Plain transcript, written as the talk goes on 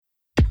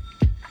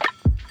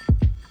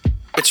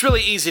It's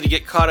really easy to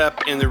get caught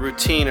up in the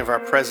routine of our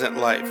present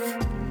life.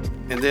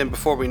 And then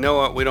before we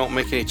know it, we don't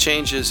make any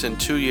changes, and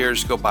 2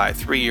 years go by,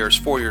 3 years,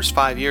 4 years,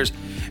 5 years,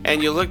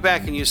 and you look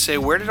back and you say,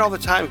 where did all the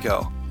time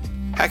go?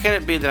 How can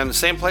it be that I'm in the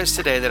same place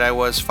today that I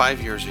was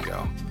 5 years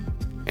ago?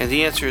 And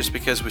the answer is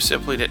because we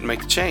simply didn't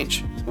make the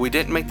change. We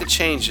didn't make the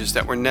changes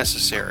that were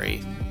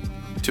necessary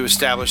to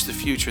establish the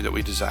future that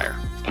we desire.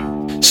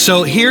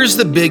 So here's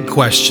the big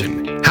question.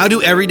 How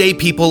do everyday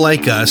people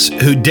like us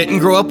who didn't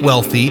grow up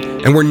wealthy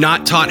and were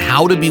not taught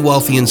how to be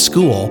wealthy in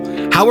school,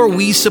 how are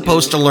we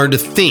supposed to learn to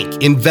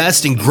think,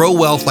 invest, and grow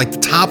wealth like the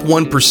top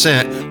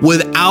 1%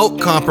 without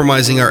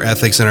compromising our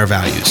ethics and our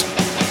values?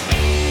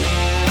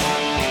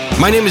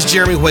 My name is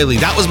Jeremy Whaley.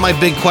 That was my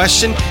big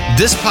question.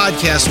 This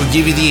podcast will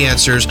give you the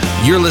answers.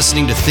 You're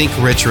listening to Think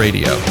Rich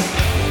Radio.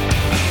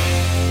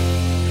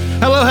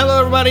 Hello,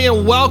 everybody,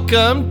 and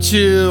welcome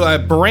to a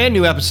brand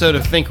new episode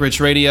of Think Rich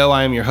Radio.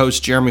 I am your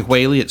host, Jeremy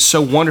Whaley. It's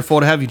so wonderful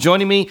to have you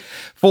joining me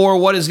for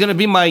what is going to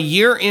be my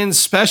year-end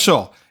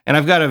special. And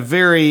I've got a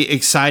very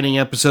exciting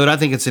episode. I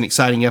think it's an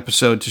exciting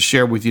episode to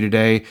share with you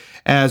today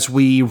as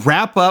we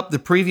wrap up the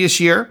previous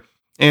year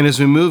and as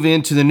we move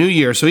into the new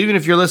year. So even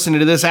if you're listening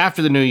to this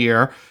after the new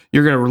year,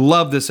 you're going to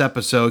love this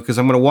episode because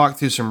I'm going to walk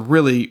through some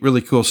really,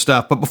 really cool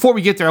stuff. But before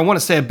we get there, I want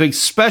to say a big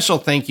special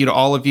thank you to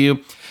all of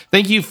you.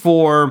 Thank you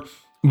for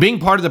being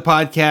part of the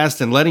podcast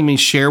and letting me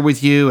share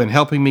with you and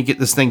helping me get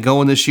this thing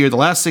going this year. The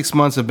last 6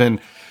 months have been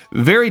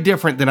very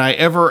different than I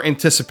ever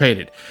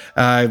anticipated.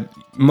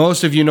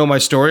 Most of you know my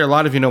story. A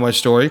lot of you know my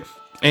story.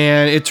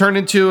 And it turned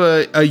into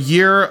a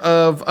year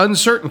of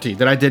uncertainty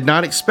that I did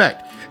not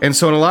expect. And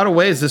so in a lot of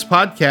ways, this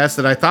podcast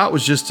that I thought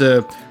was just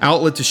an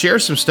outlet to share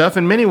some stuff,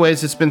 in many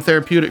ways, it's been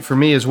therapeutic for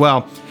me as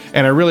well.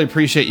 And I really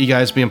appreciate you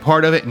guys being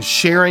part of it and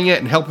sharing it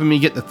and helping me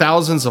get the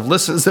thousands of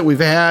listens that we've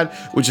had,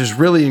 which is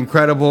really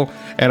incredible.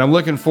 And I'm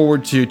looking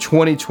forward to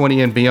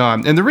 2020 and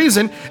beyond. And the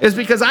reason is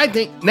because I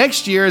think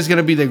next year is going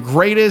to be the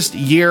greatest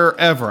year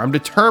ever. I'm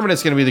determined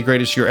it's going to be the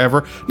greatest year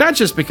ever, not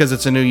just because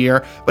it's a new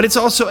year, but it's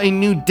also a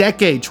new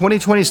decade.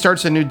 2020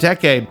 starts a new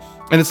decade.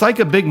 And it's like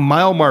a big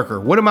mile marker.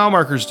 What do mile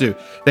markers do?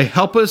 They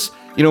help us,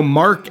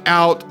 mark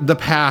out the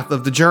path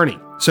of the journey.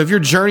 So if you're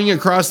journeying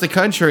across the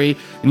country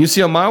and you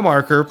see a mile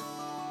marker,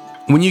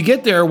 when you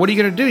get there, what are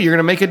you going to do? You're going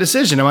to make a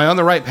decision. Am I on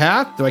the right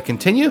path? Do I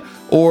continue?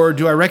 Or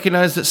do I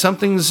recognize that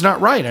something's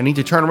not right? I need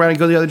to turn around and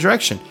go the other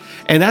direction.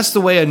 And that's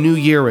the way a new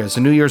year is.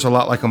 A new year is a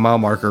lot like a mile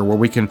marker where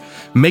we can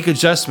make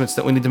adjustments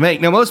that we need to make.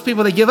 Now, most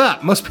people, they give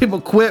up. Most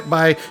people quit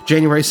by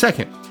January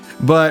 2nd.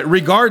 But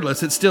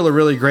regardless, it's still a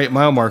really great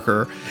mile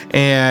marker.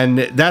 And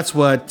that's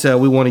what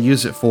we want to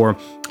use it for.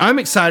 I'm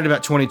excited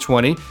about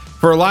 2020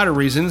 for a lot of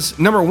reasons.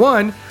 Number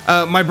one,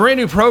 my brand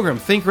new program,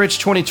 Think Rich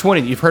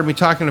 2020, that you've heard me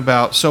talking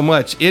about so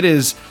much. It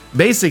is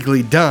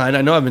basically done.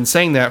 I know I've been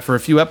saying that for a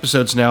few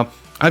episodes now.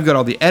 I've got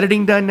all the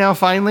editing done now,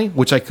 finally,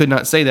 which I could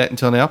not say that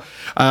until now.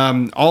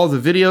 All the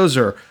videos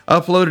are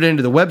uploaded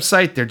into the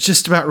website. They're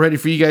just about ready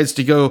for you guys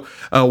to go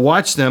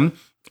watch them.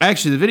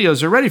 Actually, the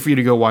videos are ready for you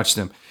to go watch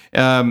them.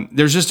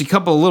 There's just a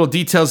couple of little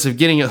details of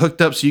getting it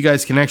hooked up so you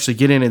guys can actually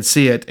get in and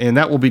see it, and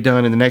that will be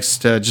done in the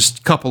next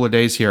just couple of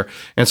days here.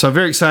 And so I'm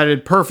very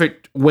excited.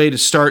 Perfect way to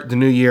start the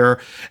new year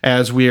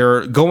as we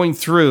are going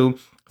through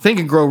Think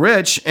and Grow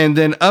Rich and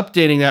then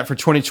updating that for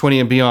 2020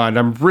 and beyond.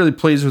 I'm really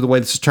pleased with the way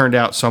this has turned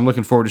out, so I'm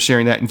looking forward to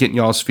sharing that and getting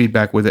y'all's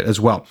feedback with it as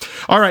well.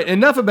 All right,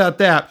 enough about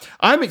that.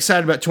 I'm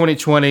excited about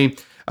 2020,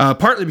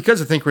 partly because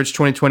of Think Rich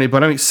 2020,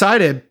 but I'm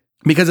excited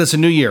because it's a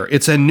new year.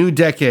 It's a new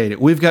decade.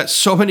 We've got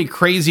so many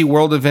crazy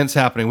world events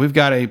happening. We've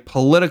got a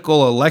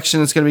political election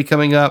that's going to be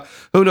coming up.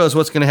 Who knows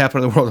what's going to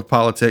happen in the world of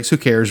politics? Who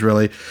cares,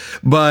 really?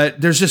 But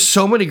there's just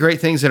so many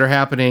great things that are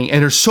happening,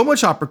 and there's so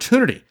much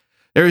opportunity.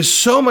 There is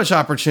so much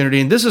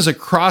opportunity, and this is a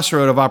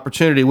crossroad of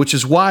opportunity, which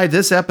is why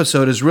this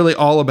episode is really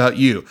all about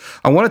you.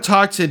 I want to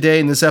talk today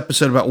in this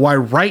episode about why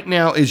right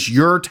now is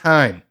your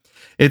time.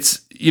 It's,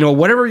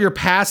 whatever your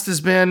past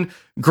has been,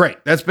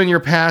 great. That's been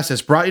your past.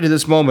 It's brought you to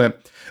this moment.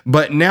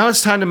 But now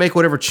it's time to make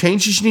whatever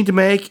changes you need to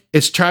make.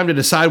 It's time to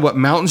decide what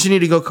mountains you need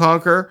to go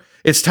conquer.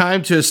 It's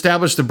time to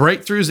establish the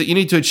breakthroughs that you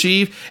need to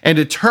achieve and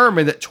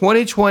determine that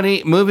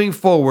 2020 moving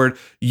forward,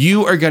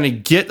 you are going to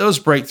get those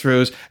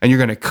breakthroughs and you're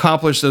going to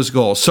accomplish those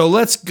goals. So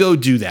let's go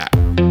do that.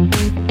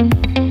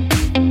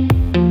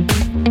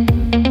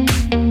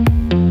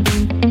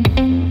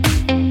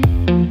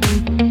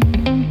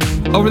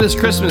 Over this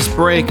Christmas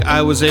break,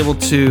 I was able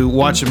to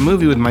watch a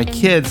movie with my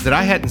kids that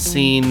I hadn't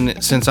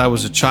seen since I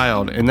was a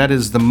child, and that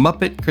is The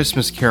Muppet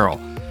Christmas Carol.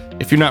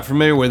 If you're not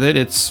familiar with it,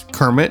 it's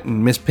Kermit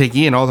and Miss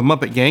Piggy and all the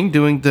Muppet gang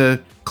doing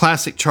the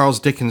classic Charles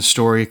Dickens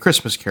story, A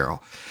Christmas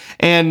Carol.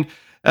 And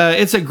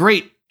it's a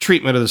great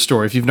treatment of the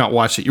story. If you've not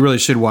watched it, you really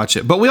should watch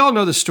it. But we all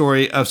know the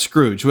story of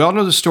Scrooge. We all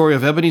know the story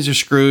of Ebenezer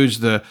Scrooge,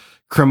 the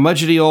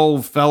curmudgeony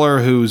old feller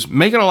who's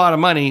making a lot of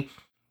money,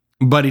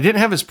 but he didn't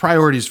have his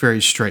priorities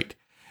very straight.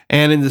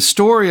 And in the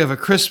story of A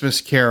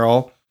Christmas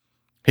Carol,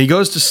 he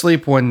goes to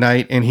sleep one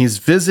night and he's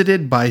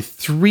visited by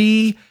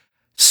 3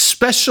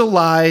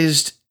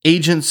 specialized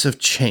agents of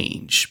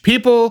change.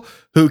 People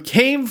who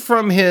came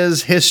from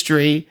his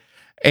history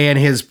and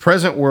his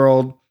present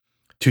world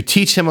to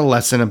teach him a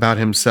lesson about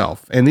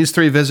himself. And these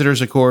three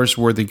visitors, of course,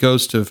 were the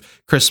ghost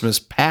of Christmas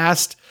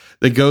past,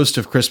 the ghost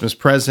of Christmas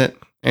present,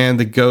 and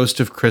the ghost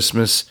of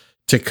Christmas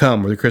to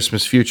come, or the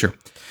Christmas future.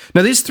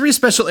 Now, these three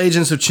special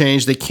agents of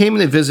change, they came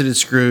and they visited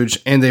Scrooge,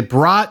 and they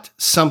brought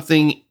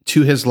something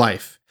to his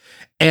life.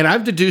 And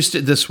I've deduced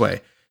it this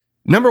way.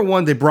 Number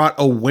one, they brought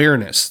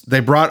awareness. They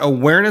brought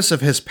awareness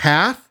of his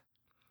path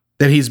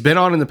that he's been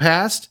on in the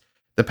past,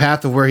 the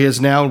path of where he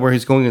is now and where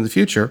he's going in the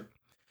future.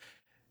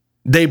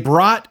 They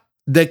brought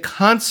the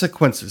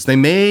consequences. They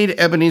made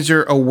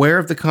Ebenezer aware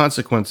of the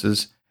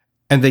consequences,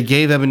 and they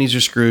gave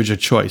Ebenezer Scrooge a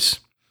choice.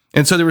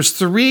 And so there was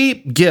three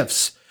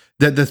gifts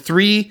that the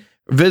three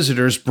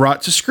visitors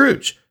brought to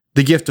Scrooge: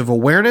 the gift of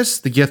awareness,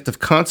 the gift of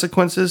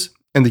consequences,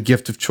 and the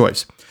gift of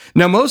choice.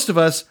 Now, most of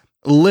us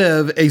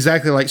live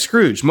exactly like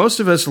Scrooge. Most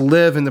of us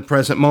live in the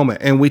present moment,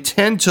 and we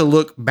tend to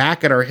look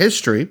back at our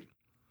history.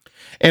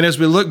 And as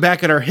we look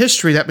back at our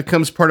history, that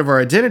becomes part of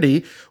our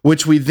identity,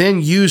 which we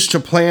then use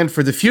to plan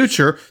for the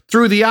future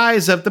through the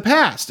eyes of the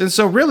past. And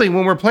so really,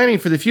 when we're planning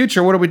for the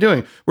future, what are we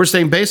doing? We're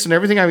saying, based on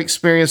everything I've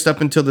experienced up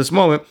until this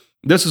moment,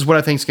 this is what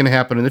I think is going to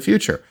happen in the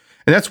future.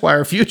 And that's why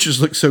our futures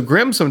look so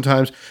grim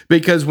sometimes,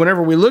 because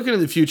whenever we look into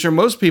the future,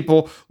 most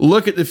people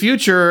look at the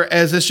future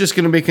as it's just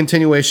going to be a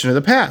continuation of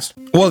the past.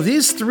 Well,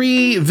 these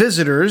three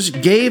visitors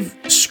gave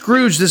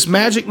Scrooge this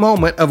magic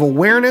moment of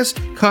awareness,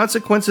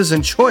 consequences,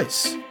 and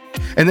choice.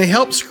 And they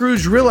helped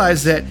Scrooge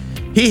realize that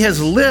he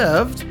has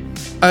lived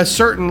a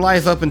certain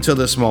life up until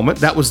this moment.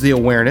 That was the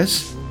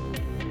awareness.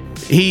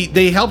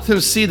 They helped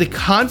him see the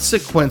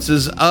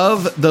consequences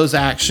of those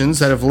actions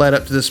that have led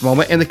up to this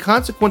moment and the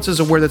consequences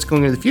of where that's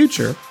going in the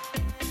future.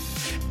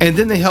 And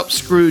then they helped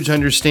Scrooge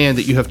understand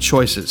that you have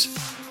choices.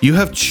 You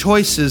have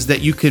choices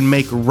that you can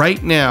make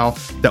right now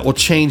that will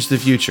change the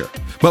future.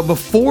 But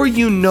before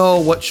you know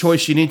what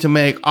choice you need to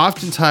make,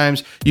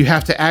 oftentimes you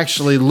have to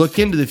actually look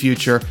into the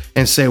future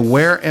and say,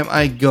 where am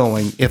I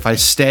going if I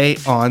stay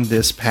on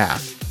this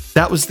path?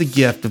 That was the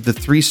gift of the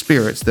three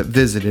spirits that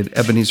visited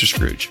Ebenezer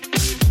Scrooge.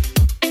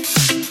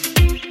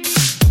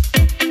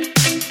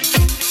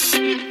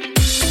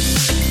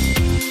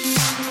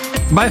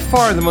 By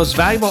far, the most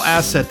valuable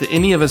asset that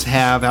any of us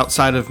have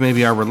outside of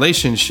maybe our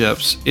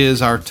relationships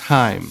is our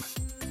time.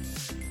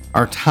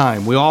 Our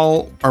time. We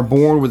all are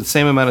born with the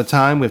same amount of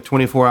time. We have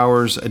 24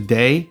 hours a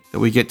day that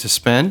we get to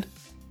spend.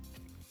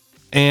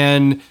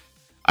 And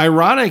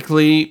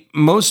ironically,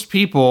 most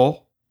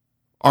people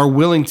are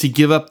willing to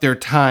give up their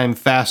time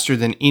faster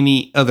than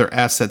any other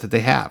asset that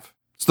they have.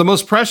 It's the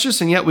most precious,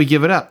 and yet we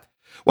give it up.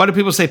 Why do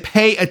people say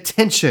pay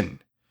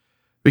attention?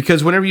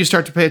 Because whenever you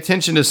start to pay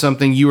attention to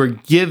something, you are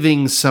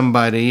giving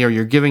somebody, or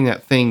you're giving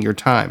that thing, your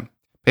time.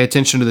 Pay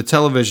attention to the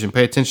television,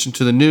 pay attention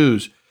to the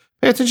news,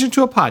 pay attention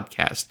to a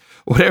podcast.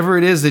 Whatever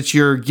it is that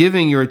you're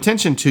giving your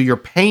attention to, you're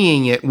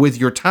paying it with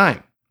your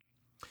time.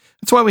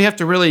 That's why we have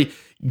to really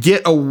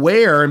get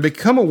aware and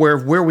become aware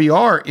of where we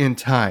are in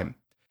time.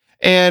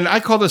 And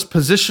I call this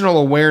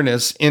positional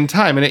awareness in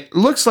time. And it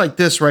looks like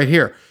this right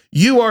here.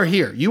 You are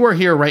here. You are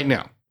here right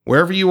now.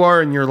 Wherever you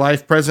are in your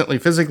life presently,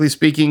 physically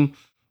speaking,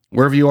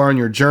 wherever you are in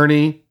your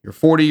journey, you're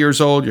 40 years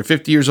old, you're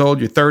 50 years old,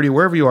 you're 30,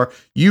 wherever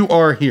you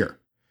are here.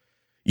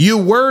 You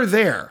were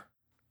there.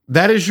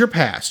 That is your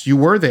past. You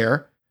were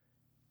there.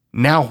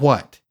 Now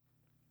what?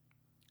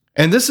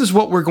 And this is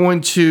what we're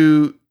going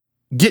to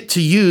get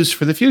to use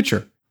for the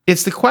future.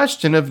 It's the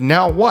question of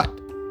now what?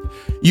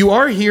 You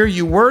are here.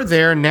 You were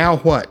there. Now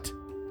what?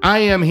 I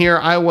am here.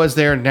 I was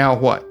there. Now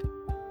what?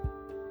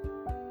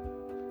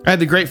 I had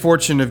the great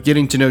fortune of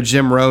getting to know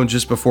Jim Rohn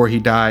just before he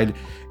died.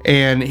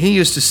 And he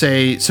used to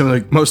say some of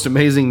the most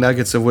amazing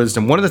nuggets of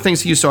wisdom. One of the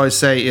things he used to always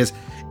say is,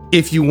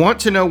 if you want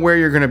to know where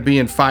you're going to be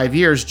in 5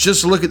 years,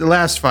 just look at the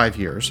last 5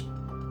 years.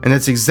 And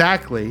that's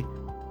exactly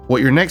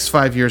what your next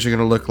 5 years are going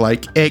to look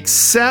like,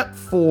 except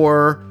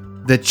for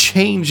the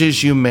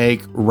changes you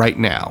make right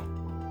now.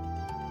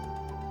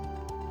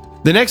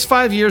 The next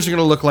 5 years are going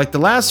to look like the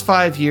last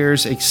 5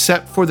 years,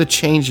 except for the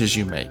changes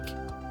you make.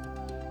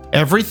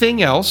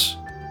 Everything else,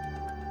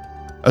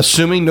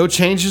 assuming no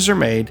changes are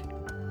made,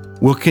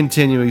 will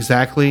continue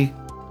exactly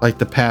like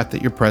the path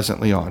that you're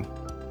presently on.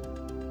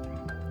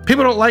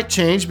 People don't like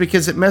change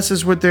because it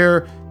messes with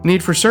their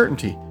need for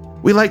certainty.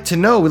 We like to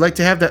know, we like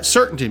to have that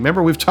certainty.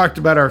 Remember, we've talked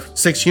about our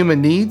 6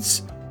 human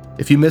needs.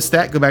 If you missed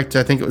that, go back to,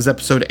 I think it was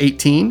episode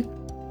 18.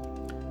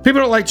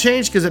 People don't like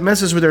change because it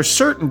messes with their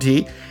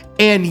certainty.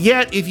 And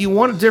yet, if you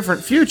want a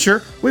different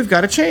future, we've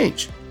got to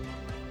change.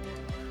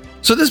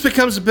 So this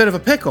becomes a bit of a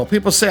pickle.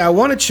 People say, I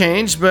want to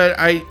change, but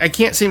I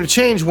can't seem to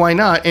change. Why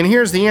not? And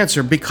here's the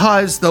answer.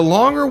 Because the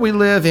longer we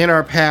live in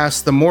our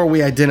past, the more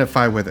we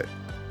identify with it.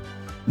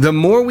 The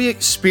more we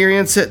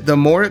experience it, the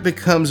more it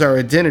becomes our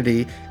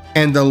identity.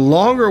 And the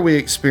longer we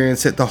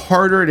experience it, the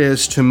harder it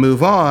is to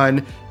move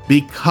on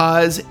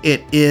because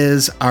it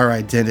is our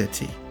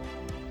identity.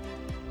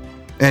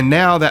 And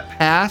now that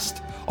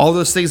past, all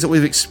those things that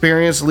we've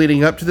experienced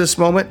leading up to this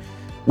moment,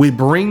 we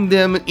bring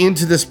them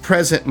into this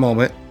present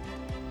moment.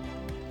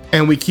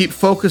 And we keep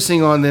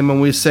focusing on them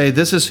and we say,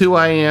 this is who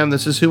I am,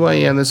 this is who I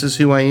am, this is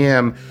who I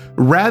am.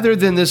 Rather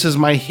than this is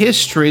my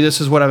history,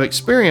 this is what I've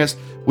experienced,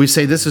 we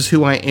say, this is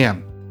who I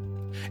am.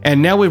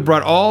 And now we've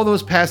brought all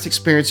those past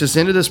experiences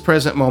into this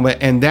present moment,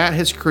 and that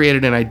has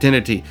created an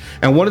identity.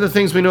 And one of the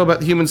things we know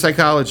about the human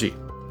psychology,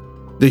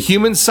 the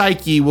human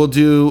psyche will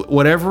do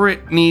whatever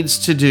it needs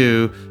to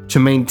do to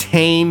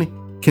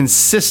maintain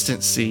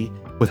consistency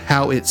with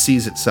how it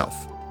sees itself.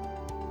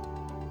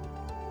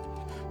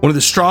 One of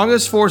the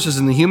strongest forces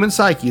in the human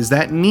psyche is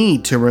that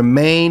need to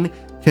remain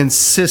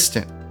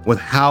consistent with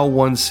how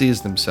one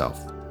sees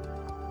themselves.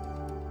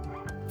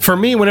 For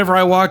me, whenever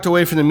I walked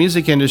away from the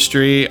music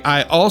industry,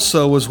 I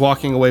also was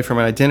walking away from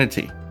an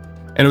identity.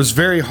 And it was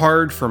very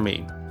hard for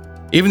me.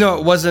 Even though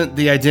it wasn't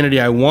the identity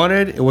I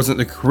wanted, it wasn't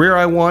the career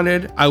I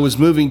wanted, I was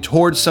moving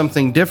towards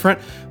something different,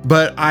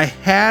 but I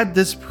had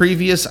this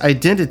previous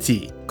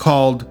identity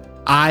called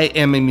I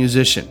am a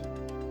musician.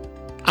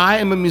 I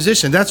am a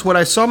musician. That's what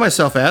I saw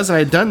myself as, and I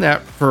had done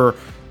that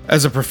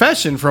as a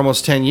profession for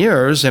almost 10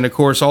 years, and of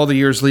course all the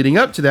years leading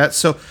up to that.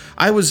 So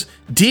I was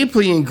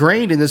deeply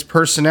ingrained in this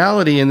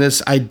personality and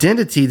this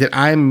identity that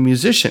I am a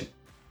musician.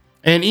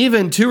 And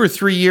even 2 or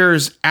 3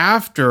 years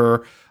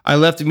after I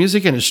left the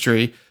music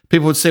industry,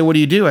 people would say, what do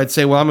you do? I'd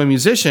say, well, I'm a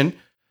musician,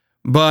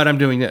 but I'm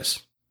doing this.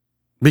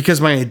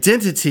 Because my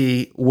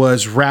identity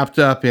was wrapped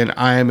up in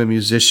I am a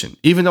musician.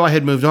 Even though I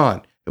had moved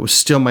on, it was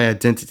still my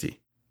identity.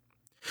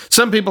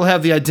 Some people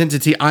have the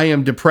identity, I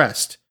am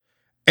depressed.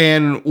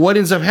 And what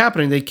ends up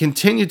happening, they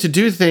continue to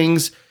do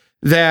things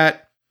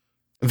that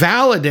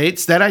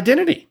validates that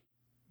identity.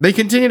 They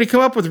continue to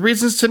come up with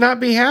reasons to not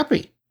be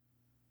happy.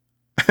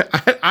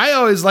 I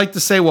always like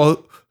to say,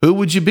 well, who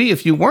would you be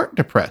if you weren't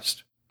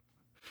depressed?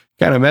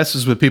 Kind of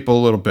messes with people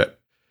a little bit.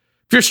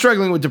 If you're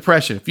struggling with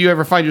depression, if you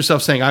ever find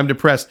yourself saying, I'm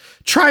depressed,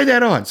 try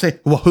that on. Say,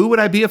 well, who would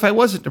I be if I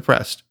wasn't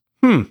depressed?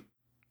 A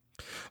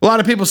lot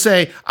of people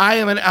say, I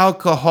am an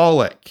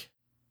alcoholic.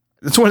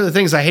 That's one of the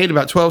things I hate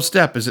about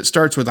 12-step is it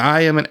starts with,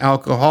 I am an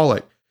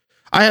alcoholic.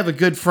 I have a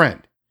good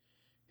friend.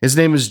 His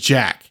name is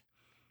Jack.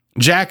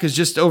 Jack has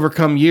just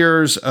overcome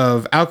years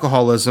of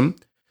alcoholism,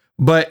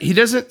 but he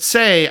doesn't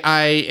say,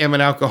 I am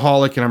an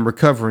alcoholic and I'm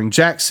recovering.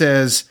 Jack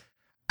says,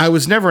 I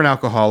was never an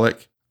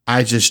alcoholic.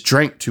 I just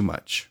drank too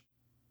much.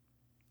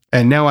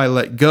 And now I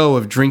let go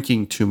of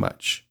drinking too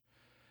much.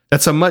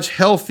 That's a much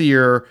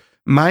healthier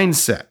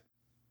mindset.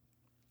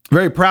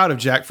 Very proud of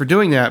Jack for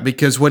doing that,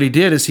 because what he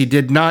did is he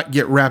did not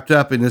get wrapped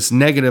up in this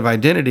negative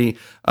identity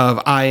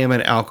of I am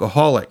an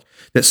alcoholic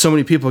that so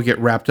many people get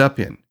wrapped up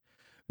in.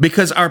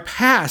 Because our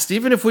past,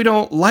 even if we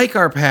don't like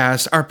our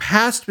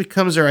past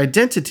becomes our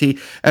identity.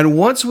 And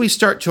once we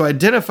start to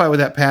identify with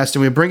that past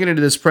and we bring it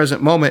into this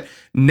present moment,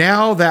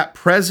 now that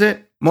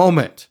present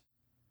moment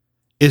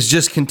is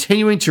just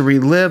continuing to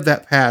relive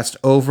that past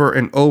over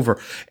and over.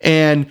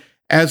 And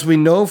as we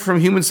know from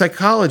human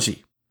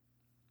psychology,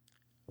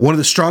 one of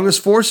the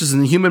strongest forces in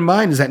the human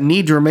mind is that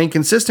need to remain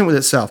consistent with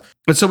itself.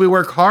 And so we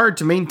work hard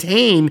to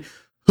maintain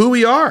who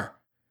we are.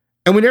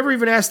 And we never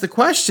even ask the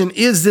question,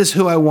 is this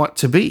who I want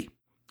to be?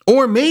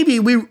 Or maybe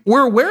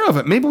we're aware of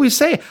it. Maybe we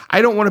say,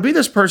 I don't want to be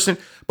this person,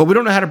 but we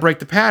don't know how to break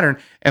the pattern.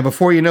 And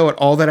before you know it,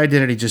 all that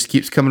identity just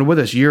keeps coming with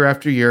us year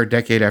after year,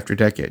 decade after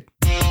decade.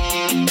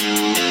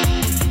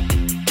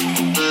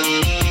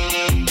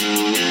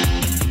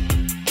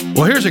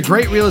 Well, here's a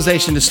great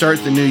realization to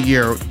start the new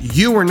year.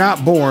 You were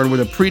not born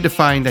with a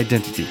predefined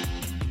identity.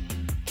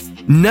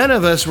 None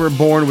of us were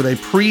born with a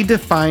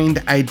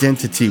predefined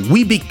identity.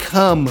 We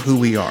become who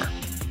we are.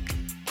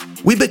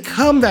 We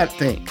become that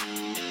thing.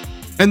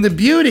 And the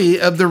beauty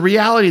of the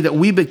reality that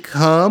we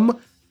become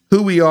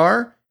who we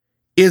are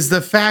is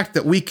the fact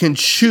that we can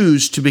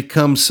choose to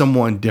become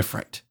someone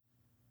different.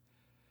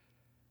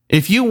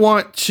 If you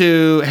want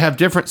to have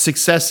different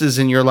successes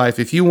in your life,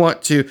 if you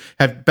want to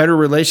have better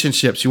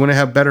relationships, you want to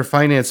have better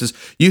finances,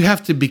 you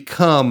have to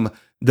become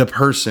the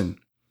person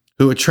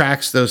who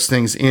attracts those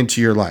things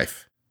into your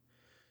life.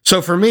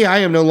 So for me, I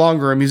am no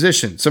longer a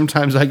musician.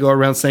 Sometimes I go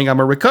around saying I'm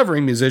a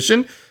recovering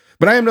musician,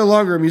 but I am no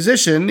longer a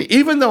musician,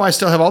 even though I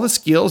still have all the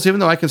skills, even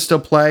though I can still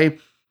play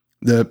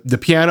the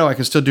piano, I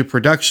can still do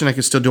production, I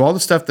can still do all the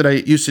stuff that I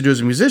used to do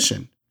as a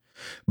musician.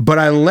 But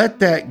I let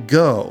that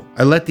go.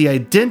 I let the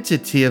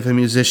identity of a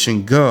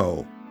musician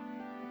go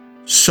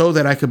so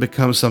that I could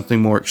become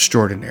something more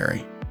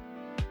extraordinary.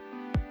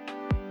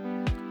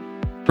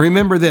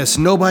 Remember this,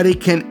 nobody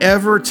can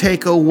ever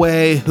take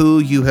away who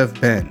you have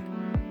been,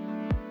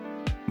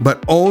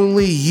 but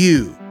only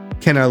you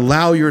can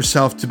allow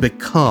yourself to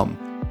become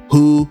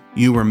who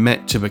you were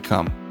meant to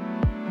become.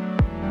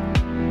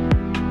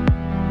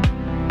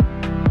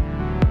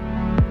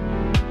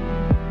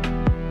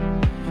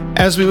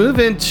 As we move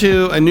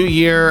into a new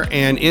year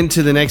and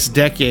into the next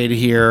decade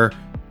here,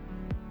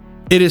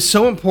 it is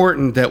so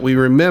important that we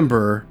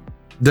remember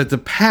that the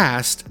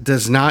past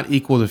does not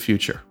equal the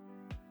future.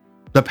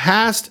 The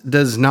past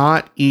does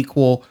not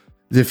equal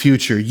the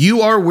future. You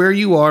are where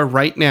you are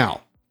right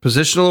now.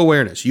 Positional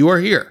awareness. You are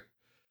here.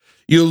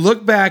 You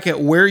look back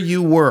at where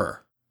you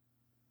were.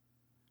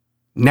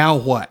 Now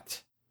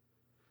what?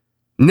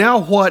 Now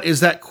what is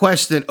that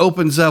question that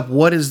opens up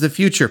what is the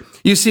future?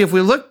 You see, if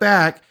we look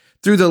back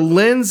through the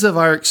lens of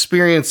our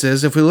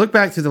experiences, if we look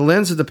back through the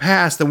lens of the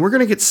past, then we're going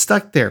to get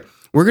stuck there.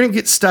 We're going to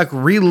get stuck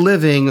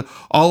reliving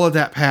all of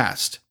that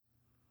past.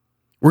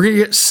 We're going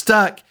to get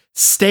stuck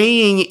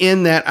staying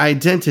in that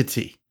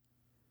identity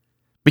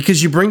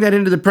because you bring that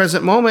into the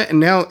present moment.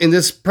 And now in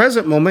this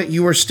present moment,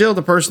 you are still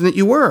the person that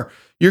you were.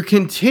 You're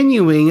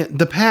continuing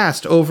the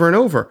past over and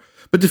over,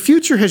 but the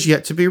future has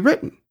yet to be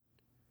written.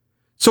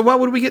 So why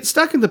would we get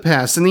stuck in the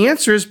past? And the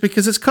answer is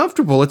because it's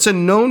comfortable. It's a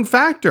known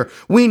factor.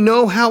 We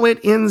know how it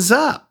ends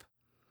up.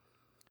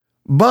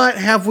 But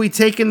have we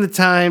taken the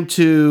time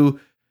to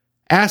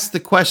ask the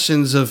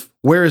questions of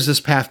where is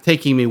this path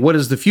taking me? What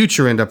does the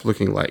future end up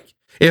looking like?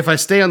 If I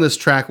stay on this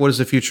track, what does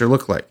the future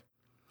look like?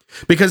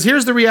 Because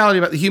here's the reality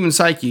about the human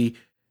psyche.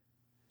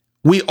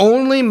 We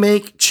only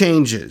make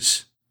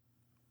changes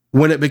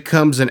when it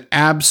becomes an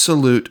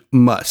absolute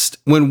must.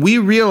 When we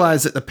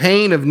realize that the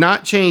pain of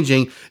not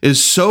changing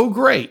is so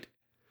great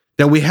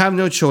that we have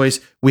no choice,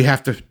 we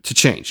have to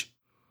change.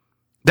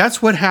 That's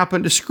what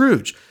happened to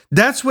Scrooge.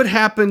 That's what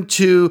happened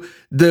to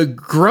the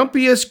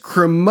grumpiest,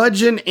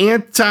 curmudgeon,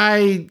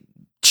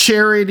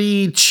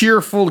 anti-charity,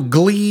 cheerful,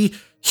 glee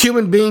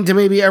human being to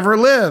maybe ever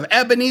live,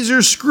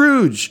 Ebenezer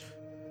Scrooge.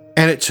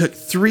 And it took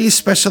 3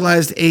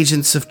 specialized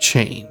agents of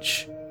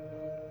change.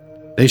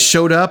 They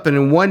showed up, and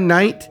in one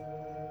night,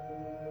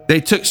 they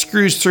took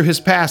Scrooge through his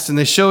past, and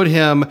they showed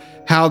him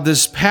how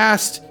this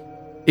past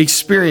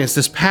experience,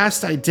 this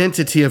past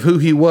identity of who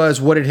he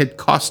was, what it had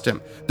cost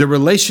him, the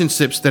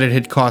relationships that it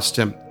had cost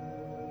him,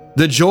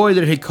 the joy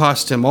that it had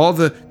cost him, all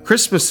the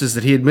Christmases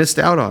that he had missed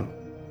out on.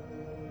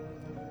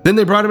 Then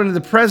they brought him into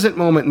the present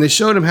moment, and they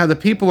showed him how the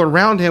people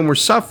around him were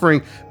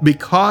suffering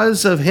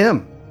because of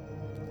him,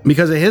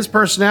 because of his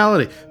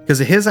personality,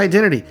 because of his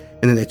identity.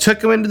 And then they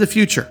took him into the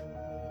future.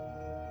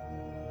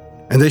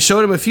 And they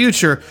showed him a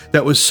future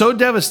that was so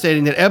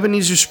devastating that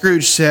Ebenezer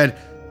Scrooge said,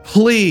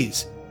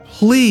 please,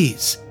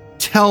 please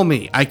tell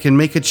me I can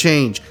make a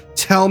change.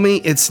 Tell me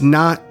it's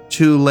not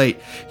too late.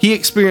 He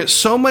experienced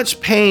so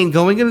much pain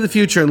going into the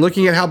future and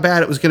looking at how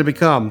bad it was going to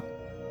become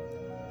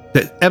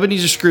that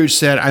Ebenezer Scrooge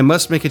said, I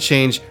must make a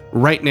change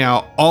right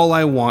now. All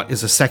I want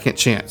is a second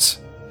chance.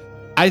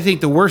 I think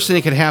the worst thing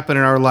that can happen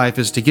in our life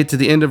is to get to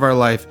the end of our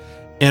life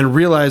and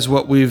realize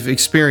what we've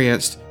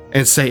experienced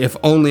and say, if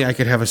only I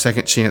could have a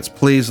second chance.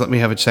 Please let me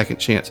have a second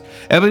chance.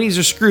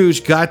 Ebenezer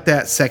Scrooge got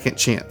that second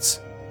chance.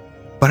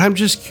 But I'm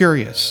just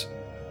curious.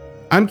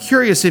 I'm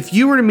curious if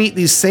you were to meet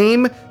these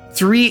same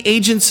 3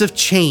 agents of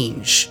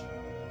change,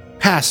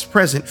 past,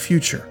 present,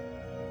 future,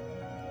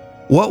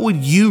 what would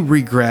you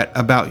regret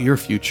about your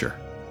future?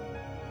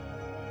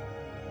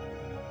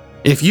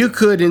 If you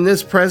could, in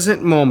this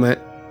present moment,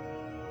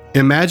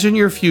 imagine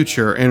your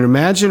future and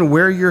imagine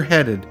where you're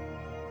headed,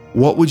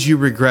 what would you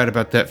regret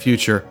about that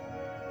future?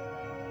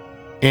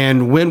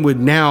 And when would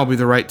now be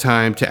the right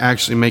time to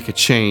actually make a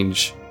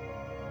change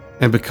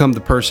and become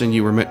the person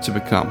you were meant to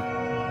become?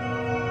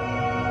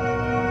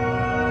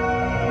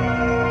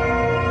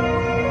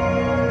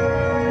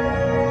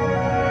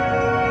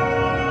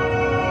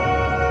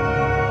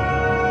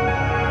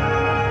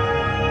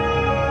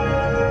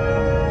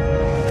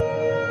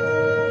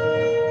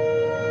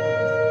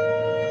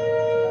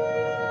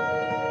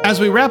 As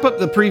we wrap up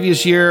the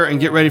previous year and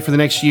get ready for the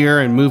next year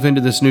and move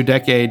into this new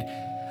decade,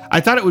 I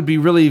thought it would be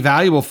really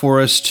valuable for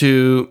us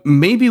to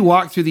maybe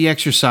walk through the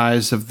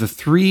exercise of the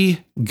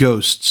 3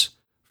 ghosts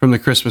from the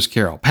Christmas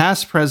Carol,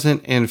 past,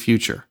 present, and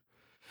future.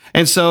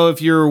 And so if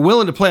you're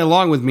willing to play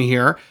along with me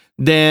here,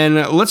 then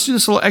let's do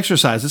this little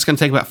exercise. It's going to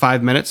take about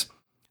 5 minutes.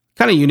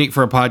 Kind of unique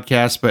for a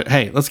podcast, but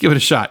hey, let's give it a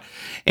shot.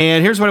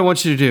 And here's what I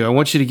want you to do. I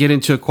want you to get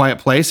into a quiet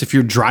place. If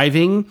you're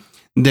driving,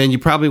 then you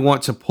probably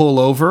want to pull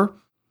over.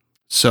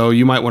 So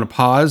you might want to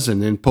pause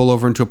and then pull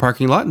over into a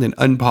parking lot and then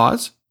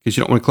unpause, because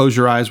you don't want to close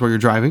your eyes while you're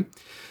driving.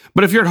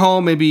 But if you're at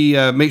home, maybe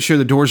make sure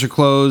the doors are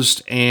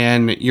closed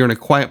and you're in a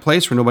quiet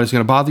place where nobody's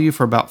going to bother you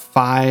for about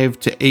 5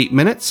 to 8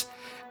 minutes.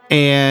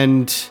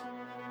 And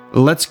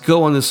let's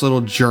go on this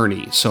little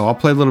journey. So I'll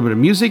play a little bit of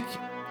music.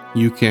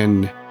 You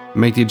can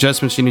make the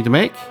adjustments you need to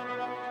make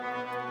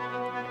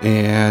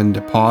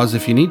and pause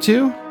if you need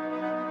to.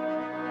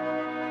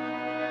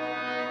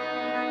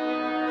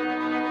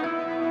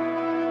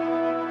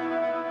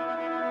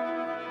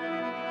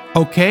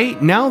 Okay,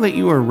 now that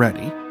you are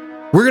ready,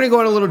 we're going to go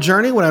on a little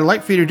journey. What I'd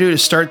like for you to do to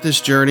start this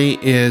journey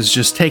is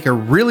just take a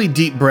really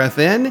deep breath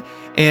in.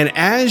 And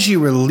as you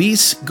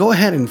release, go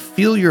ahead and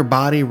feel your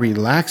body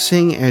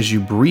relaxing as you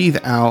breathe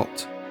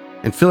out,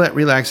 and feel that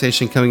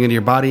relaxation coming into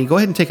your body. Go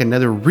ahead and take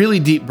another really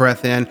deep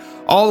breath in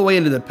all the way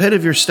into the pit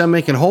of your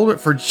stomach and hold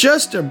it for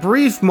just a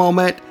brief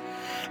moment.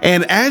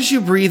 And as you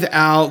breathe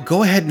out,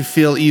 go ahead and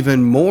feel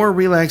even more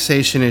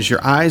relaxation as your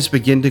eyes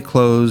begin to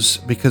close,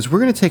 because we're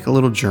going to take a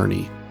little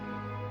journey.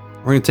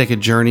 We're going to take a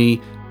journey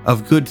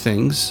of good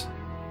things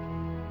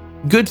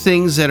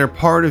that are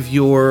part of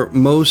your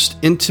most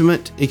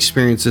intimate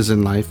experiences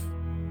in life,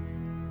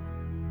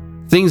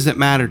 things that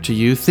matter to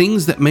you,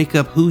 things that make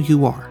up who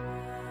you are.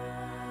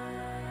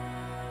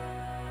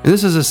 And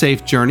this is a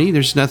safe journey.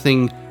 There's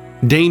nothing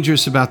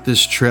dangerous about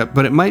this trip,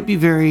 but it might be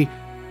very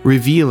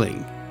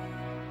revealing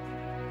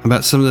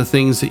about some of the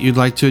things that you'd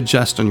like to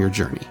adjust on your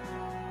journey.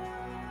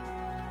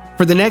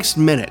 For the next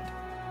minute,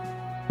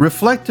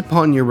 reflect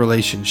upon your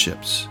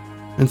relationships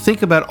and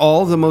think about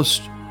all the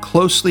most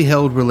closely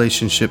held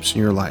relationships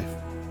in your life.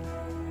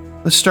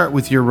 Let's start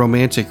with your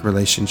romantic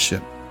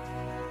relationship.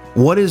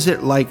 What is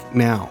it like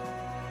now?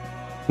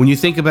 When you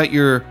think about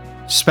your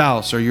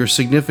spouse or your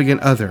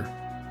significant other,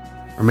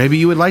 or maybe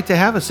you would like to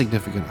have a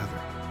significant other,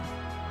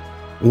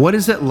 what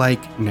is it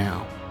like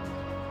now?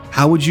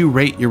 How would you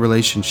rate your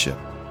relationship?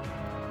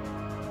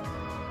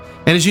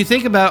 And as you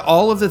think about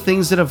all of the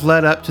things that have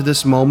led up to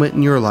this moment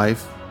in your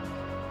life,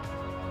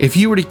 if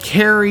you were to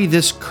carry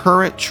this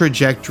current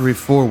trajectory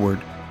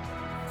forward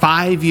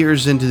 5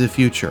 years into the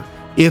future,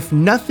 if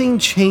nothing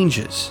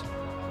changes,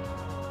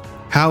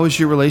 how is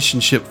your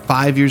relationship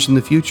 5 years in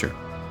the future?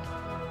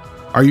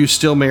 Are you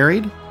still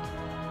married?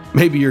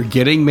 Maybe you're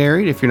getting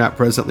married if you're not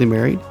presently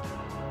married.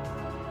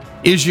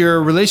 Is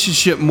your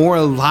relationship more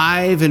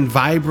alive and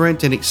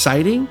vibrant and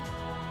exciting?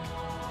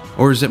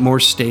 Or is it more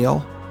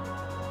stale?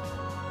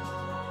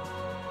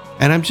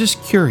 And I'm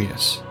just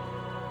curious,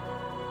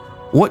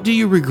 what do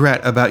you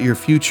regret about your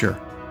future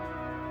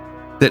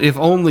that if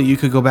only you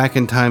could go back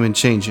in time and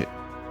change it,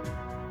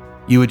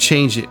 you would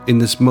change it in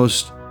this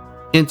most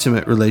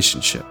intimate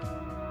relationship?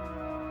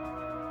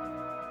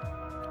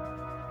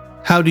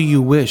 How do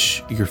you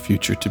wish your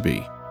future to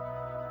be?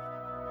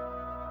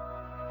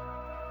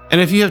 And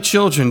if you have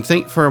children,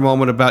 think for a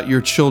moment about your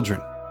children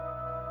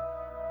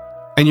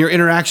and your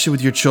interaction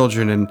with your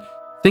children, and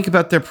think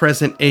about their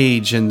present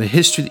age and the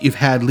history that you've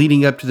had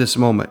leading up to this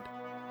moment.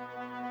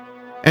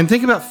 And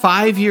think about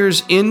 5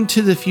 years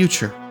into the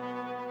future.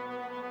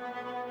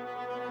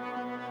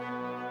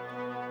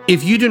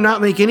 If you do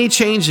not make any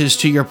changes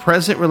to your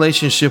present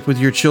relationship with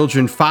your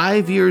children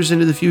 5 years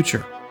into the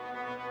future,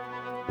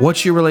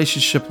 what's your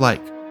relationship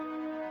like?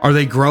 Are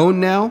they grown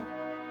now?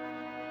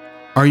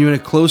 Are you in a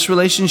close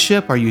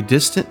relationship? Are you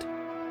distant?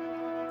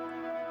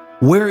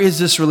 Where is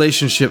this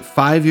relationship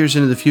 5 years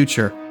into the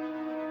future?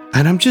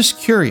 And I'm just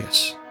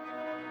curious,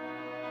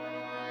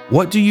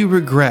 what do you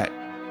regret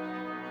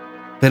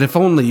that if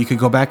only you could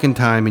go back in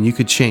time and you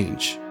could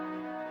change?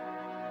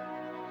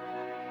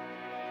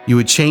 You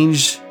would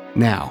change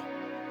now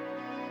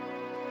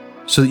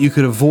so that you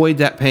could avoid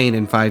that pain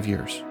in 5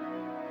 years.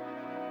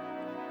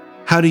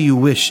 How do you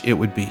wish it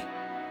would be?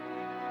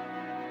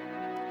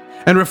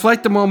 And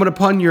reflect a moment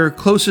upon your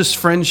closest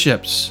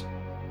friendships,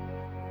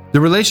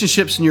 the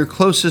relationships in your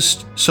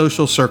closest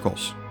social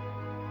circles.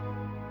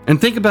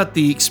 And think about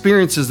the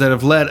experiences that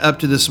have led up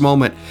to this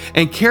moment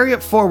and carry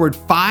it forward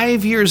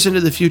 5 years into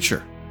the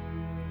future.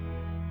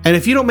 And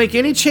if you don't make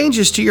any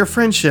changes to your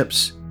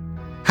friendships,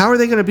 how are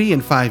they going to be in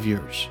 5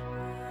 years?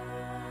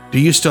 Do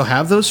you still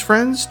have those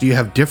friends? Do you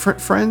have different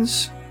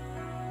friends?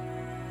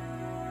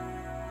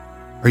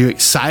 Are you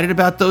excited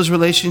about those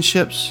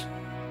relationships?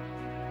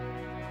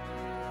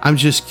 I'm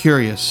just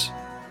curious,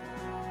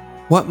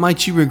 what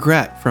might you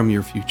regret from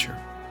your future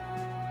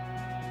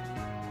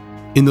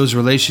in those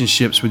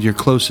relationships with your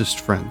closest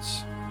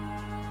friends,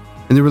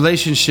 in the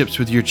relationships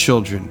with your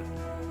children,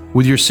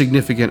 with your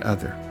significant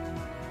other?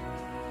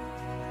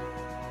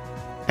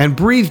 And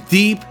breathe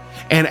deep,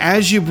 and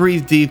as you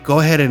breathe deep, go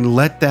ahead and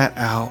let that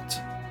out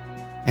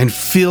and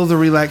feel the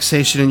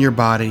relaxation in your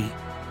body,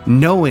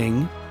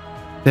 knowing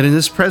that in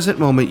this present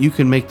moment you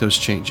can make those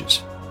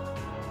changes.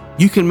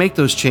 You can make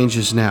those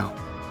changes now.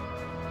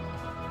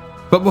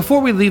 But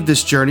before we leave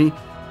this journey,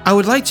 I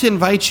would like to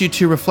invite you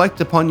to reflect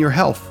upon your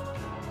health.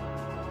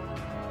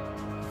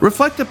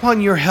 Reflect upon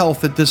your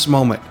health at this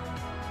moment.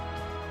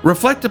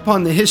 Reflect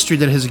upon the history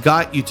that has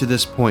got you to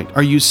this point.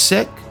 Are you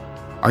sick?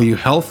 Are you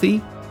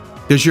healthy?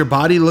 Does your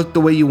body look the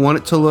way you want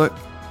it to look?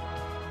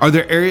 Are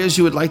there areas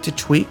you would like to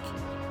tweak?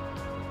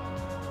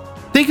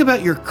 Think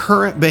about your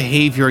current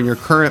behavior and your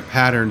current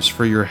patterns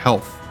for your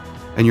health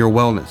and your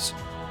wellness,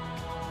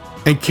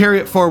 and carry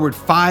it forward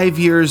 5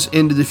 years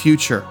into the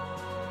future.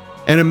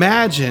 And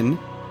imagine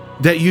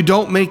that you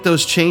don't make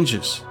those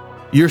changes.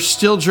 You're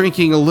still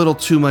drinking a little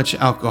too much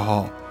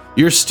alcohol.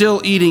 You're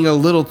still eating a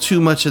little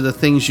too much of the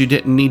things you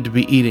didn't need to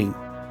be eating.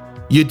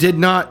 You did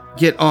not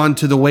get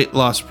onto the weight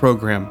loss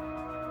program.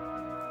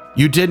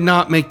 You did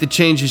not make the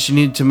changes you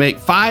needed to make.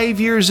 5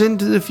 years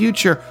into the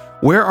future,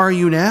 where are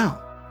you now?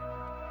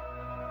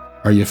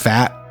 Are you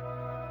fat?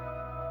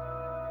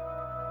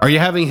 Are you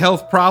having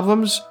health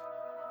problems?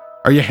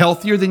 Are you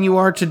healthier than you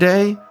are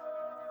today?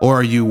 Or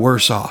are you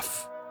worse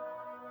off?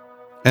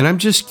 And I'm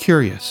just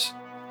curious,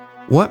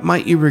 what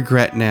might you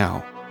regret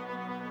now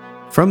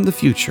from the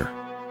future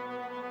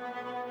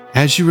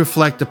as you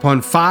reflect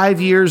upon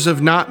 5 years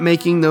of not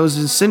making those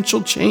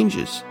essential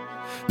changes,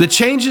 the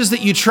changes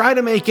that you try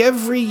to make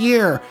every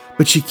year,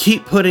 but you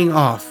keep putting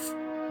off?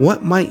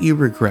 What might you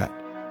regret?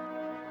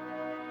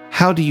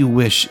 How do you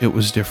wish it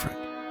was different?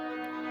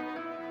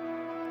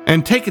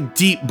 And take a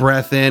deep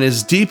breath in,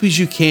 as deep as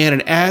you can,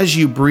 and as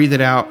you breathe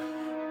it out,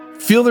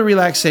 feel the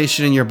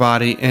relaxation in your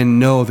body and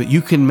know that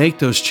you can make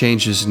those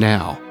changes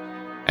now.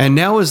 And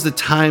now is the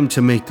time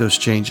to make those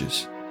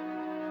changes.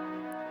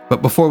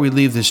 But before we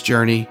leave this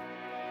journey,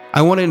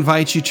 I want to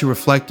invite you to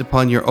reflect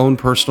upon your own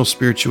personal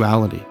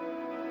spirituality.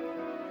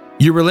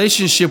 Your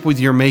relationship with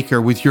your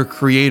Maker, with your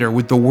Creator,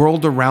 with the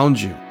world around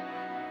you,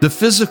 the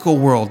physical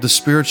world, the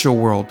spiritual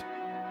world,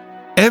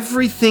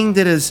 everything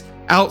that is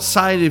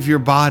outside of your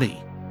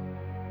body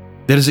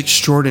that is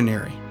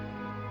extraordinary.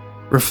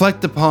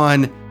 Reflect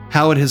upon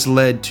how it has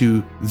led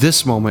to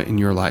this moment in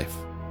your life.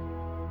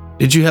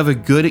 Did you have a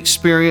good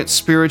experience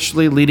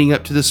spiritually leading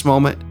up to this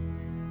moment?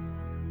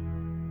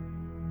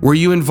 Were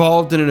you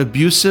involved in an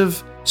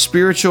abusive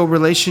spiritual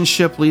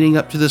relationship leading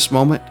up to this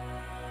moment?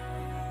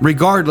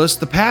 Regardless,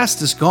 the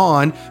past is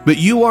gone, but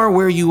you are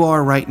where you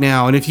are right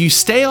now. And if you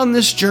stay on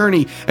this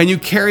journey and you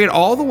carry it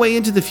all the way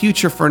into the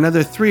future for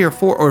another 3 or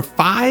 4 or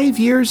 5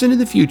 years into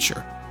the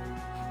future,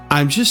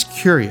 I'm just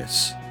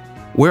curious,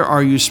 where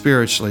are you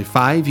spiritually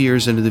 5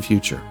 years into the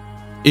future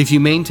if you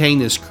maintain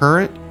this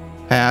current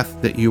path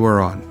that you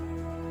are on?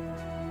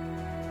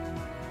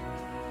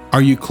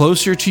 Are you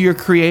closer to your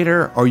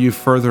Creator or are you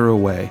further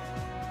away?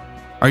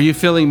 Are you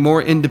feeling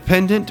more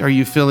independent? Are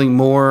you feeling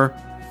more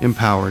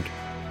empowered?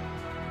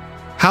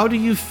 How do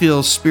you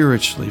feel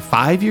spiritually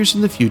 5 years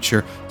in the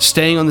future,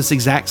 staying on this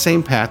exact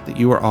same path that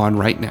you are on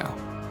right now?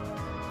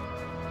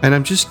 And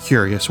I'm just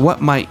curious,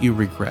 what might you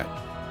regret?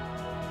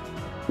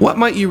 What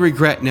might you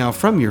regret now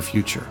from your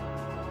future?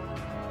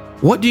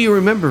 What do you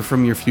remember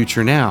from your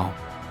future now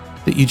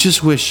that you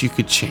just wish you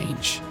could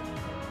change?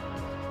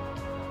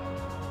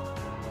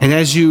 And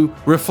as you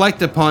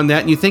reflect upon that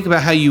and you think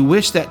about how you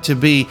wish that to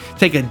be,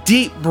 take a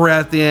deep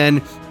breath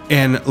in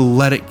and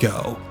let it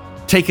go.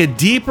 Take a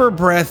deeper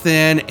breath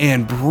in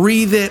and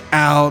breathe it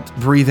out.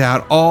 Breathe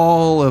out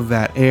all of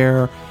that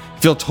air.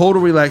 Feel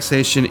total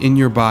relaxation in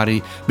your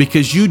body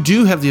because you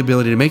do have the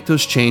ability to make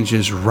those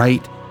changes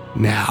right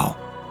now.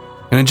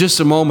 And in just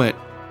a moment,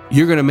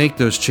 you're going to make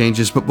those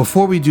changes. But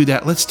before we do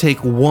that, let's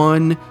take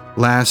one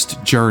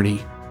last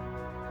journey.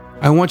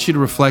 I want you to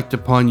reflect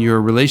upon your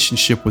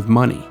relationship with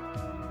money.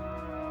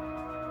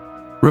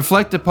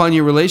 Reflect upon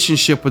your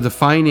relationship with the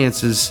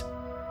finances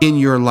in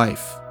your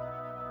life.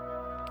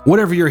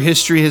 Whatever your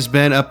history has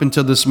been up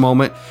until this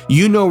moment,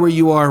 you know where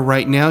you are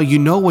right now. You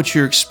know what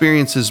your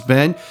experience has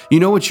been. You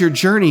know what your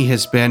journey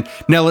has been.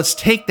 Now let's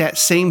take that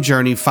same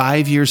journey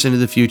 5 years into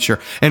the future.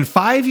 And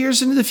 5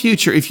 years into the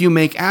future, if you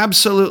make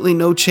absolutely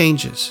no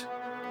changes,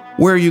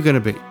 where are you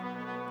going to be?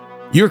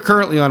 You're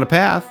currently on a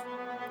path.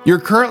 You're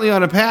currently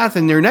on a path,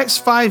 and your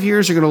next 5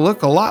 years are going to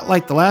look a lot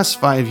like the last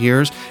 5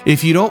 years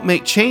if you don't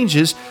make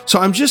changes. So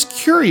I'm just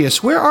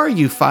curious, where are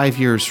you 5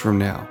 years from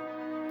now?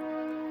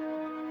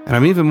 And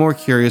I'm even more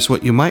curious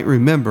what you might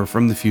remember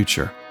from the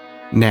future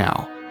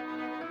now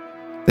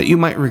that you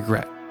might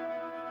regret.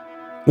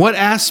 What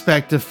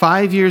aspect of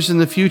 5 years in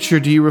the future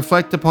do you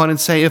reflect upon and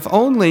say, if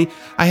only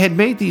I had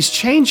made these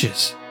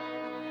changes?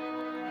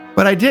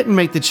 But I didn't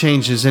make the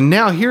changes, and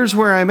now here's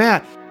where I'm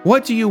at.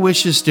 What do you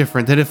wish is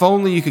different, that if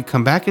only you could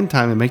come back in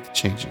time and make the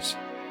changes?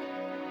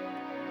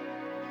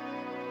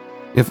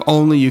 If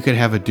only you could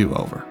have a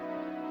do-over.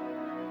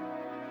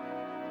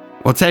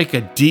 Well, take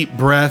a deep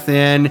breath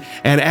in,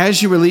 and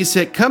as you release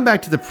it, come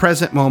back to the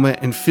present moment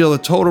and feel a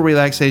total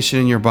relaxation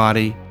in your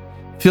body.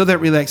 Feel that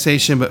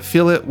relaxation, but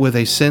feel it with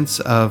a sense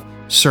of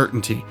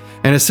certainty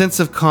and a sense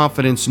of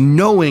confidence,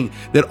 knowing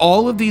that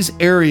all of these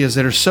areas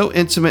that are so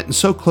intimate and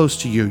so close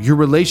to you, your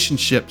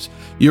relationships,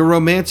 your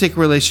romantic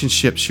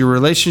relationships, your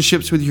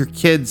relationships with your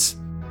kids,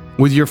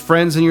 with your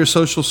friends and your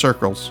social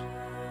circles,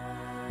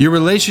 your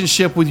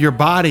relationship with your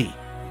body,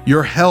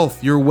 your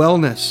health, your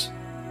wellness,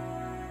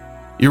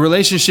 your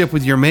relationship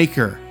with your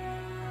Maker,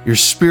 your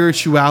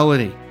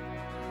spirituality,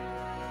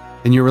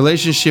 and your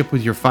relationship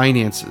with your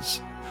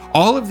finances.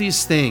 All of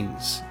these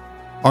things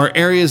are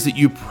areas that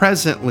you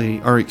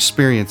presently are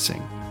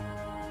experiencing.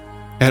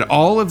 And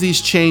all of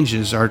these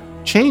changes are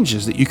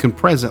changes that you can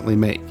presently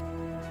make.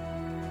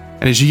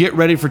 And as you get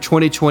ready for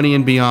 2020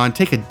 and beyond,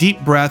 take a deep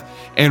breath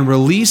and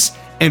release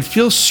and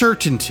feel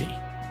certainty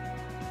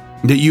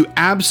that you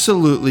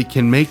absolutely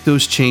can make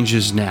those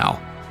changes now.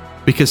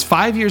 Because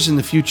 5 years in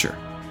the future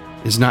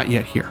is not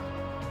yet here.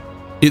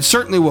 It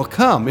certainly will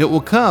come. It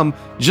will come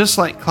just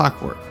like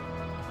clockwork.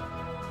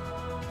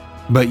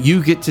 But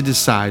you get to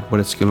decide what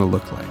it's going to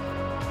look like.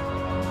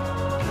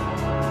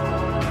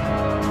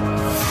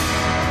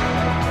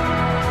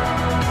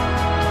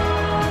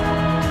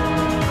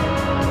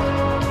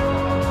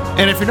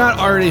 And if you're not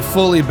already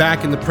fully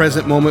back in the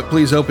present moment,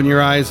 please open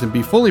your eyes and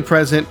be fully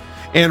present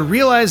and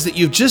realize that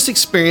you've just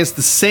experienced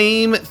the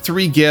same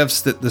 3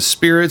 gifts that the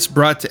spirits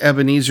brought to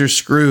Ebenezer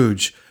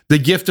Scrooge. The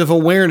gift of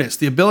awareness,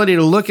 the ability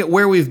to look at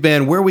where we've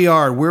been, where we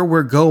are, where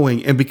we're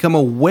going, and become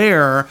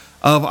aware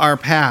of our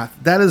path.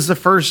 That is the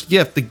first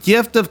gift, the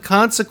gift of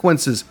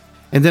consequences.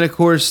 And then, of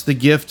course, the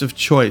gift of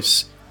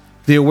choice,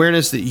 the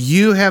awareness that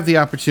you have the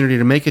opportunity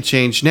to make a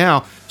change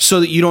now so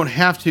that you don't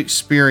have to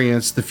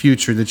experience the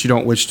future that you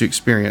don't wish to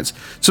experience.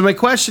 So my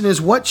question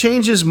is, what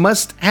changes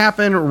must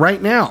happen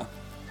right now?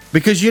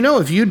 Because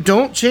if you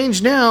don't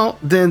change now,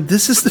 then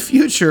this is the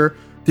future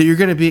that you're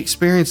going to be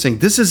experiencing.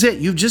 This is it.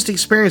 You've just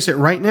experienced it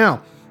right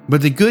now.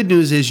 But the good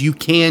news is you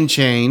can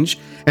change.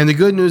 And the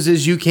good news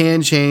is you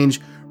can change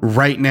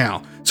right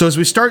now. So as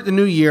we start the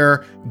new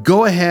year,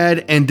 go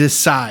ahead and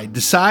decide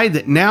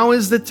that now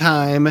is the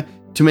time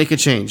to make a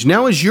change.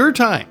 Now is your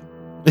time.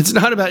 It's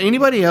not about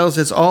anybody else.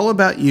 It's all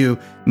about you.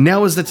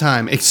 Now is the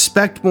time.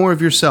 Expect more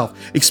of yourself.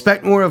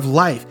 Expect more of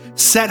life.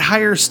 Set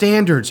higher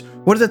standards.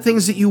 What are the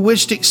things that you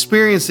wish to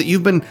experience that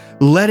you've been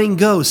letting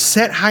go?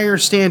 Set higher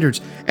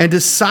standards and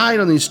decide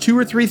on these 2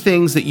 or 3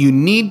 things that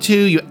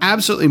you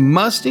absolutely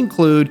must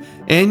include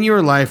in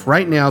your life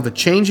right now, the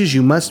changes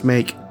you must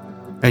make,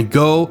 and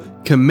go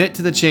commit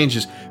to the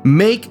changes.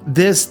 Make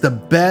this the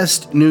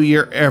best new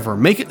year ever.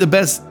 Make it the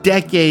best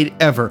decade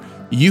ever.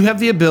 You have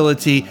the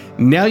ability.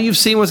 Now you've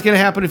seen what's going to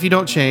happen if you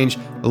don't change.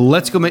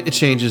 Let's go make the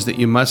changes that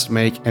you must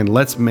make, and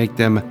let's make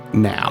them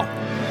now.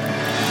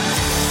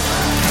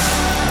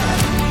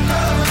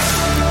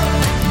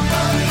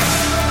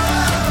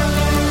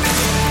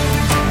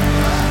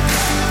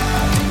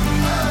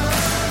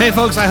 Hey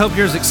folks, I hope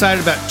you're as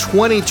excited about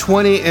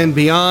 2020 and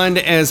beyond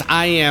as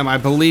I am. I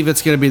believe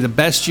it's going to be the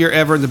best year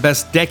ever, the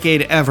best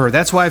decade ever.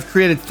 That's why I've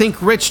created Think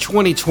Rich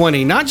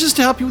 2020, not just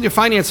to help you with your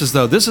finances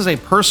though. This is a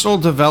personal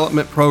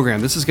development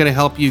program. This is going to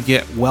help you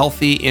get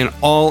wealthy in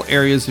all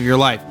areas of your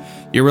life.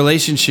 Your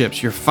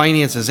relationships, your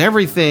finances,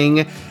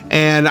 everything.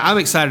 And I'm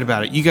excited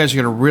about it. You guys are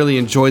going to really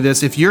enjoy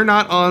this. If you're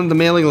not on the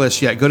mailing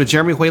list yet, go to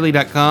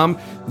jeremywhaley.com,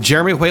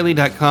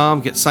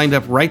 jeremywhaley.com, get signed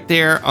up right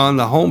there on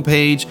the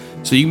homepage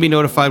so you can be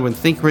notified when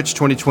Think Rich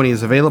 2020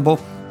 is available.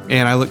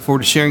 And I look forward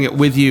to sharing it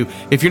with you.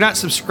 If you're not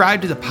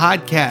subscribed to the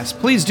podcast,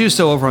 please do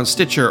so over on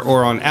Stitcher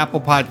or on Apple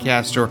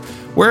Podcasts or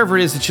wherever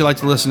it is that you like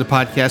to listen to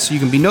podcasts so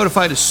you can be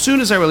notified as soon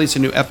as I release a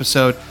new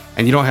episode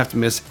and you don't have to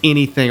miss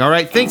anything. All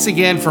right, thanks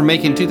again for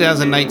making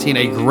 2019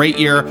 a great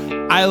year.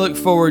 I look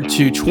forward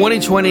to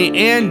 2020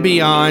 and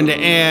beyond.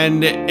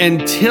 And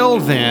until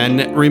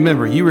then,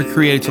 remember, you were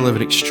created to live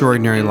an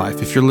extraordinary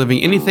life. If you're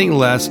living anything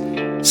less,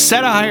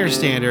 set a higher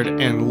standard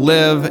and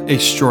live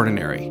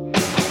extraordinary.